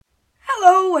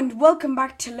Hello and welcome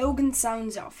back to Logan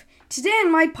Sounds Off. Today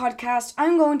on my podcast,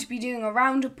 I'm going to be doing a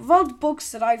roundup of all the books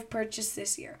that I've purchased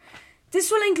this year. This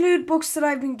will include books that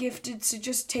I've been gifted, so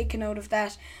just take a note of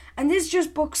that. And this is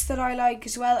just books that I like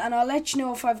as well, and I'll let you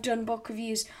know if I've done book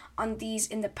reviews on these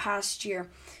in the past year.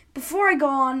 Before I go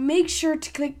on, make sure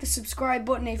to click the subscribe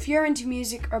button if you're into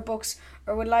music or books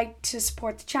or would like to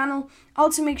support the channel.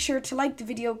 Also make sure to like the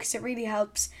video because it really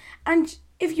helps. And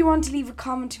if you want to leave a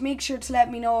comment, make sure to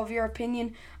let me know of your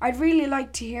opinion. I'd really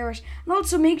like to hear it. And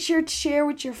also make sure to share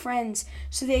with your friends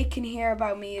so they can hear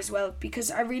about me as well, because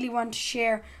I really want to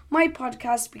share my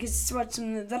podcast because it's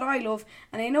something that I love,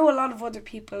 and I know a lot of other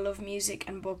people love music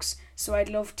and books, so I'd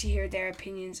love to hear their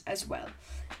opinions as well.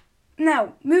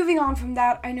 Now, moving on from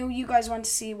that, I know you guys want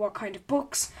to see what kind of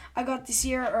books I got this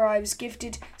year or I was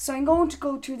gifted, so I'm going to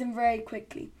go through them very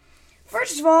quickly.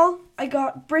 First of all, I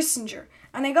got Brissinger,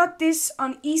 and I got this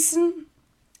on Eason,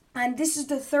 and this is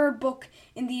the third book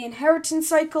in the Inheritance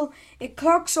Cycle. It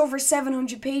clocks over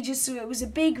 700 pages, so it was a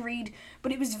big read,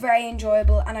 but it was very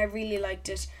enjoyable and I really liked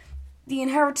it. The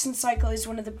Inheritance Cycle is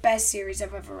one of the best series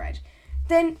I've ever read.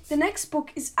 Then the next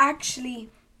book is actually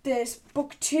this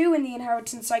book 2 in the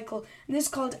Inheritance Cycle, and this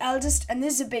is called Eldest, and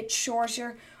this is a bit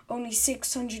shorter, only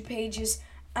 600 pages,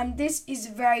 and this is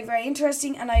very, very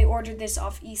interesting, and I ordered this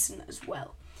off Eason as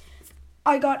well.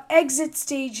 I got Exit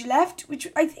Stage Left, which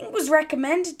I think was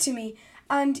recommended to me,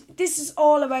 and this is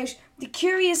all about the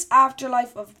curious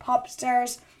afterlife of pop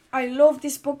stars. I love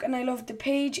this book and I love the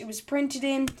page it was printed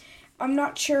in. I'm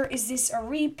not sure is this a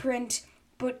reprint,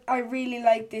 but I really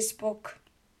like this book.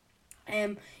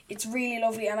 It's really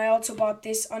lovely, and I also bought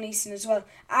this on Eason as well.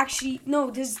 Actually,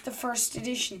 no, this is the first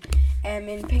edition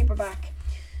in paperback.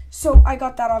 So I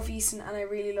got that off Eason and I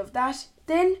really love that.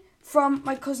 Then from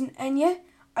my cousin Enya,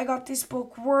 I got this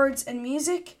book, Words and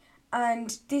Music,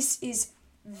 and this is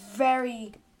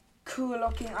very cool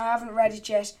looking. I haven't read it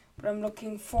yet, but I'm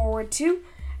looking forward to.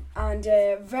 And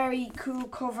a very cool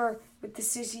cover with the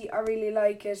city. I really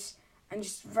like it, and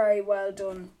just very well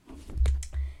done.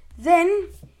 Then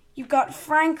you've got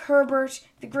Frank Herbert,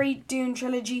 The Great Dune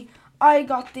Trilogy. I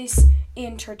got this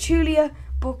in Tertulia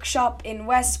Bookshop in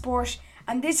Westport,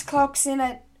 and this clocks in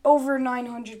at over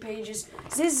 900 pages.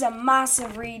 So this is a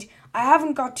massive read. I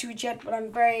haven't got to it yet, but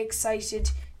I'm very excited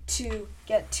to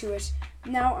get to it.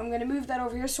 Now I'm going to move that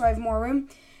over here so I have more room.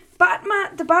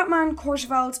 The Batman Court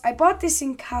of Owls. I bought this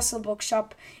in Castle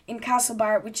Bookshop in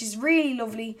Castlebar, which is really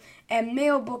lovely.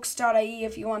 Mailbooks.ie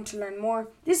if you want to learn more.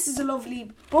 This is a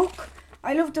lovely book.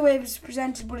 I love the way it was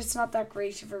presented, but it's not that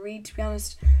great of a read, to be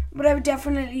honest. But I would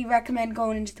definitely recommend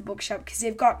going into the bookshop because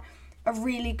they've got a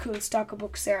really cool stock of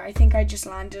books there. I think I just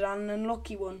landed on an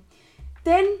unlucky one.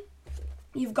 Then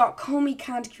you've got Comey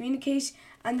Can't Communicate,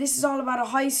 and this is all about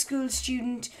a high school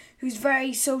student who's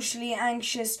very socially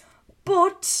anxious,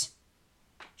 but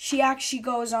she actually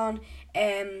goes on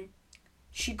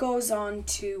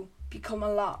to become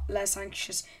a lot less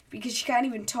anxious because she can't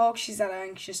even talk, she's that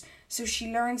anxious. So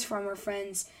she learns from her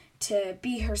friends to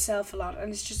be herself a lot,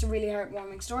 and it's just a really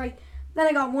heartwarming story. Then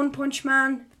I got One Punch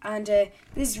Man, and this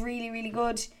is really, really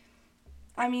good.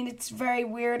 I mean, it's very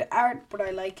weird art, but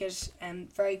I like it.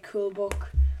 Very cool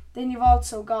book. Then you've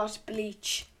also got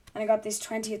Bleach, and I got this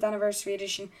 20th anniversary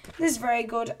edition. This is very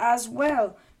good as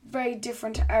well. Very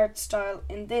different art style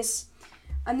in this.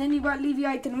 And then you've got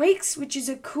Leviathan Wakes, which is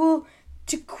a cool,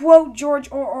 to quote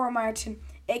George R.R. Martin,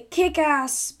 a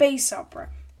kick-ass space opera.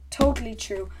 Totally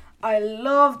true. I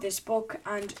love this book,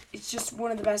 and it's just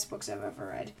one of the best books I've ever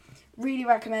read. Really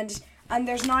recommend it. And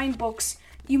there's 9 books.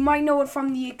 You might know it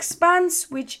from The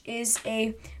Expanse, which is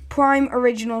a Prime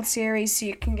original series, so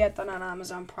you can get that on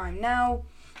Amazon Prime now.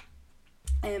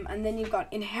 And then you've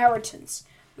got Inheritance,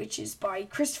 which is by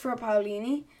Christopher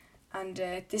Paolini, and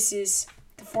this is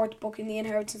the 4th book in the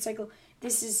Inheritance Cycle.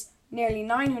 This is nearly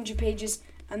 900 pages,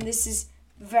 and this is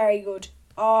very good.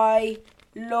 I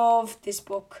love this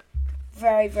book.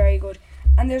 Very, very good.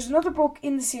 And there's another book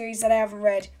in the series that I haven't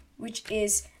read, which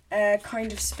is a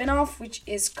kind of spin-off, which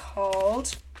is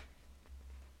called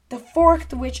The Fork,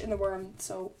 the Witch and the Worm.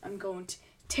 So I'm going to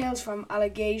Tales from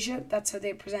Allegasia. That's how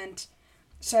they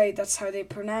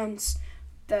pronounce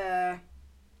the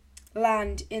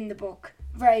land in the book.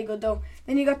 Very good though.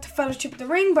 Then you got The Fellowship of the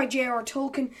Ring by J.R.R.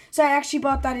 Tolkien. So I actually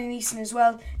bought that in Eason as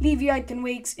well. Leviathan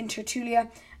Wakes in Tertulia.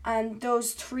 And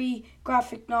those 3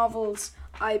 graphic novels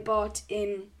I bought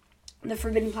in The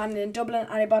Forbidden Planet in Dublin,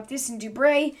 and I bought this in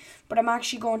Dubray, but I'm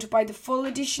actually going to buy the full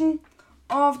edition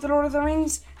of The Lord of the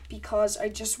Rings because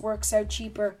it just works out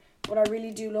cheaper. But I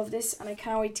really do love this, and I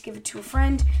can't wait to give it to a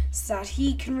friend so that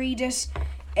he can read it.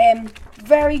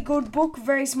 Very good book,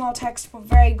 very small text, but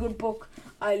very good book.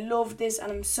 I love this,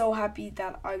 and I'm so happy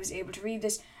that I was able to read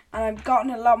this. And I've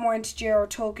gotten a lot more into J.R.R.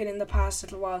 Tolkien in the past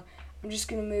little while. I'm just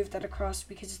going to move that across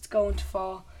because it's going to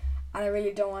fall, and I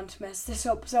really don't want to mess this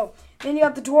up. So, then you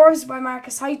got The Dwarves by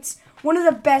Marcus Heights. One of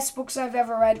the best books I've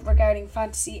ever read regarding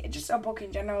fantasy. Just a book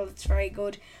in general, it's very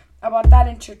good. I bought that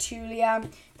in Tertulia.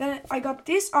 Then I got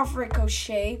this off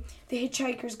Ricochet, The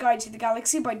Hitchhiker's Guide to the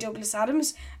Galaxy by Douglas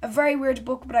Adams. A very weird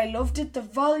book, but I loved it. The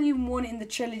volume 1 in the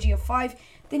trilogy of 5.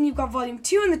 Then you've got volume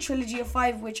 2 in the trilogy of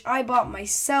 5, which I bought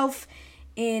myself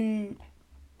in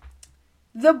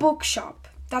the bookshop.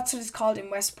 That's what it's called in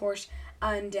Westport.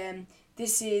 And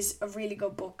this is a really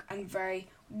good book and very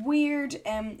weird.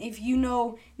 If you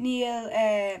know Neil,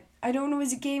 I don't know,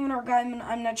 is it Gaiman or Gaiman?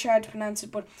 I'm not sure how to pronounce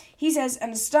it, but he says,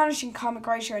 an astonishing comic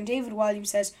writer, and David Walliams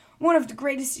says, one of the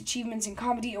greatest achievements in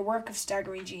comedy, a work of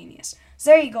staggering genius.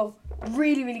 So there you go.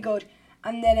 Really, really good.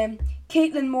 And then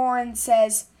Caitlin Moran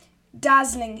says,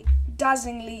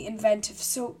 dazzlingly inventive.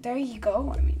 So there you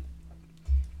go. I mean,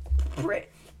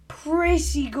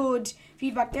 pretty good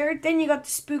feedback there. Then you got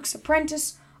The Spook's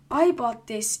Apprentice. I bought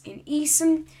this in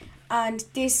Eason, and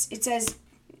this, it says,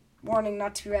 warning,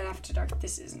 not to be read after dark.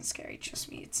 This isn't scary, trust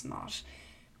me, it's not.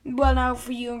 Well, now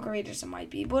for younger readers it might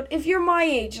be, but if you're my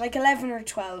age, like 11 or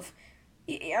 12,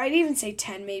 I'd even say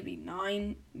 10, maybe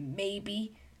 9,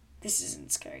 maybe, this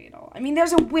isn't scary at all. I mean,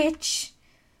 there's a witch,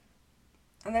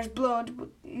 and there's blood, but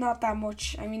not that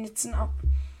much. I mean, it's hard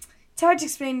to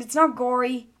explain. It's not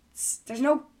gory. There's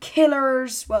no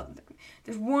killers. Well,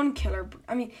 there's one killer, but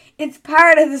I mean, it's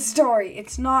part of the story.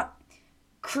 It's not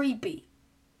creepy.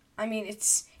 I mean,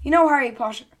 it's, you know, Harry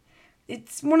Potter.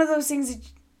 It's one of those things that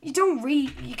you don't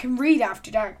read. You can read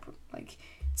after dark, but like,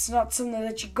 it's not something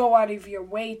that you go out of your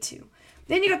way to.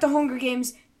 Then you got The Hunger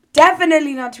Games.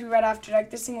 Definitely not to be read after dark.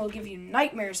 This thing will give you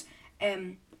nightmares.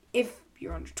 If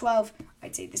you're under 12,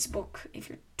 I'd say this book, if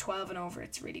you're 12 and over,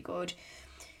 it's really good.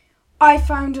 I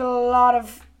found a lot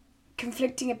of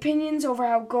conflicting opinions over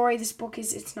how gory this book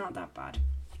is. It's not that bad.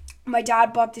 My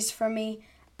dad bought this for me,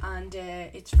 and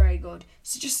it's very good.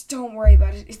 So just don't worry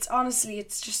about it. It's honestly,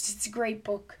 it's a great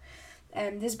book.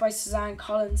 This is by Suzanne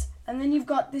Collins. And then you've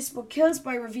got this book, Kills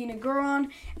by Ravina Guron.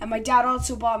 And my dad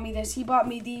also bought me this. He bought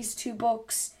me these two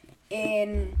books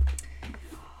in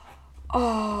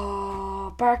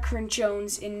Barker and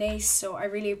Jones in Naas. So I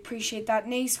really appreciate that.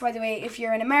 Naas, by the way, if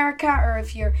you're in America or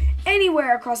if you're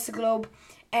anywhere across the globe,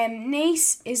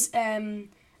 Naas is a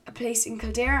place in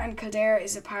Kildare, and Kildare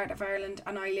is a part of Ireland,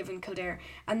 and I live in Kildare.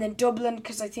 And then Dublin,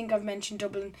 because I think I've mentioned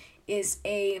Dublin, is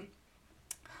a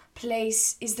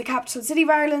place, is the capital city of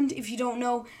Ireland, if you don't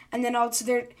know. And then also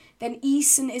then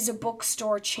Eason is a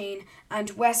bookstore chain,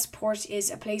 and Westport is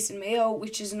a place in Mayo,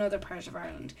 which is another part of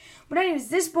Ireland. But anyways,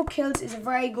 this book, Kills, is a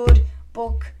very good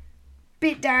book.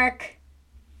 Bit dark,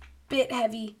 bit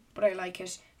heavy, but I like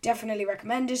it. Definitely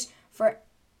recommend it for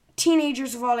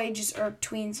teenagers of all ages, or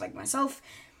tweens like myself.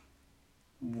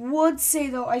 Would say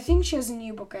though, I think she has a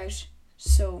new book out,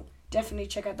 so definitely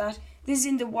check out that. This is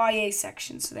in the YA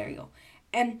section, so there you go.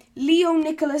 Leo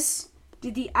Nicholas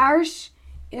did the art.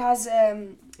 It has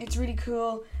it's really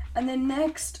cool. And then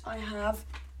next I have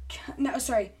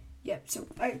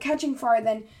Catching Fire.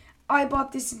 Then I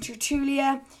bought this in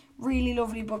Tertulia, really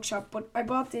lovely bookshop, but I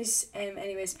bought this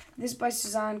anyways. This is by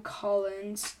Suzanne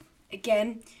Collins.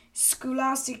 Again,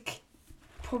 Scholastic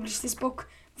published this book.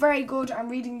 Very good. I'm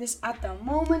reading this at the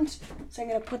moment, so I'm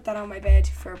going to put that on my bed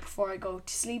before I go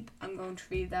to sleep. I'm going to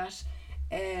read that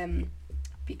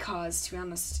because, to be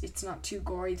honest, it's not too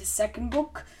gory, the second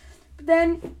book. But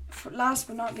then, last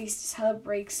but not least, is Hell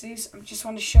Breaks Loose. I just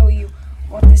want to show you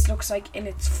what this looks like in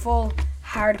its full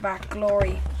hardback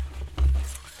glory,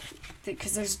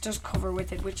 because there's just cover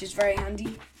with it, which is very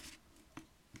handy.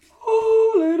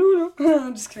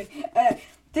 I'm just kidding.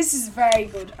 This is very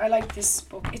good. I like this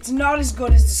book. It's not as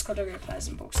good as the Scudder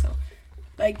Pleasant books, though.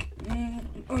 Like,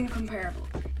 uncomparable.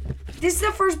 This is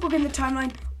the first book in the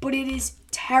timeline, but it is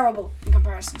terrible in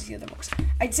comparison to the other books.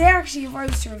 I'd say, actually, if I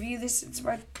was to review this, it's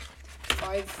about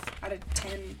 5 out of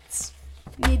 10. It's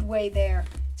midway there.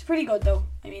 It's pretty good, though.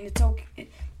 I mean, it's okay.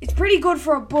 It's pretty good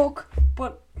for a book,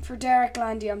 but for Derek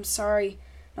Landy, I'm sorry,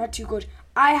 not too good.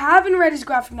 I haven't read his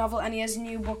graphic novel, and he has a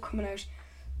new book coming out.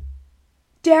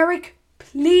 Derek,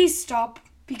 please stop,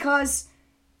 because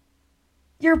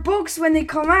your books, when they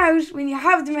come out, when you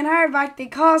have them in hardback, they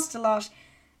cost a lot.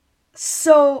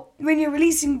 So when you're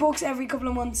releasing books every couple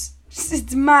of months,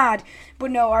 it's mad. But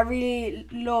no, I really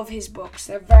love his books.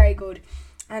 They're very good,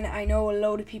 and I know a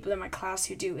load of people in my class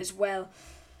who do as well.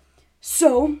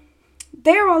 So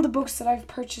they're all the books that I've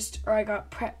purchased, or I got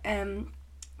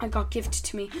gifted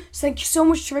to me. So thank you so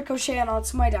much to Ricochet, and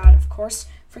also my dad, of course,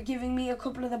 for giving me a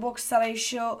couple of the books that I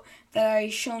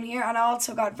shown here, and I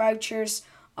also got vouchers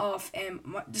of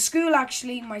the school,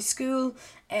 actually, my school,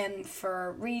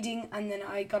 for reading, and then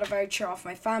I got a voucher off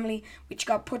my family, which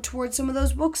got put towards some of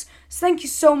those books. So thank you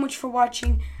so much for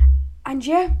watching, and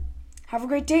yeah, have a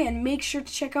great day, and make sure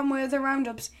to check out my other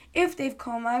roundups if they've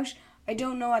come out. I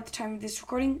don't know at the time of this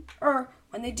recording or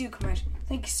when they do come out.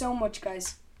 Thank you so much,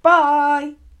 guys.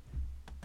 Bye!